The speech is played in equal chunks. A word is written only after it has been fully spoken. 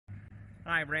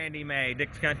Hi, Randy May,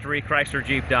 Dix Country Chrysler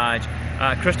Jeep Dodge.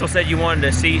 Crystal said you wanted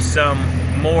to see some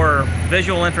more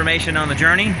visual information on the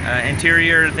Journey,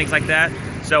 interior, things like that.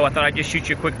 So I thought I'd just shoot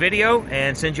you a quick video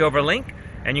and send you over a link,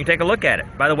 and you can take a look at it.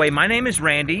 By the way, my name is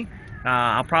Randy.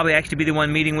 I'll probably actually be the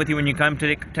one meeting with you when you come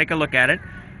to take a look at it.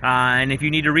 And if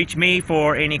you need to reach me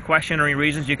for any question or any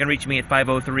reasons, you can reach me at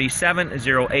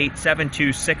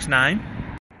 503-708-7269.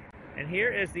 And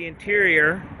here is the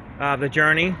interior of the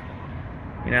Journey.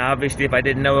 You know, obviously, if I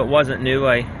didn't know it wasn't new,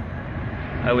 I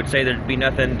would say there'd be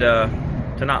nothing to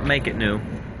not make it new.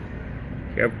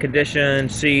 You have condition,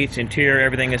 seats, interior,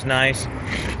 everything is nice.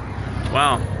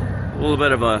 Wow, a little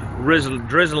bit of a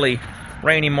drizzly,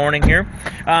 rainy morning here.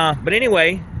 But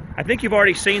anyway, I think you've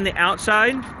already seen the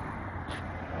outside,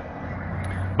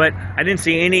 but I didn't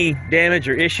see any damage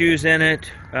or issues in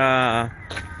it.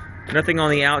 Nothing on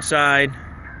the outside.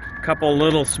 Couple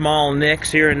little small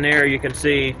nicks here and there you can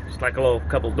see. It's like a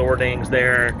couple door dings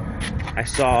there. I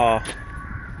saw,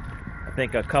 I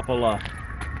think, a couple of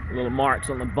little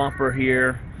marks on the bumper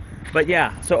here. But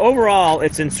yeah, so overall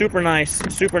it's in super nice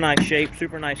shape,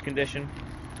 super nice condition.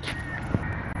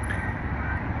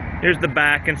 Here's the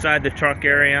back inside the truck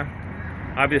area.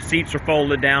 Obviously the seats are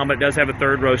folded down, but it does have a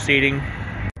third row seating.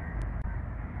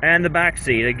 And the back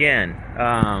seat again,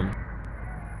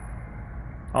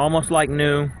 almost like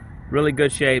new. Really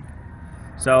good shape.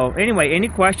 So anyway, any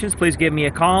questions, please give me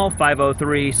a call,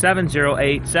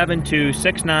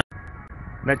 503-708-7269.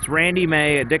 That's Randy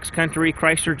May at Dix Country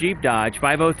Chrysler Jeep Dodge,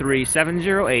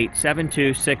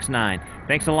 503-708-7269.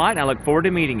 Thanks a lot, and I look forward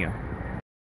to meeting you.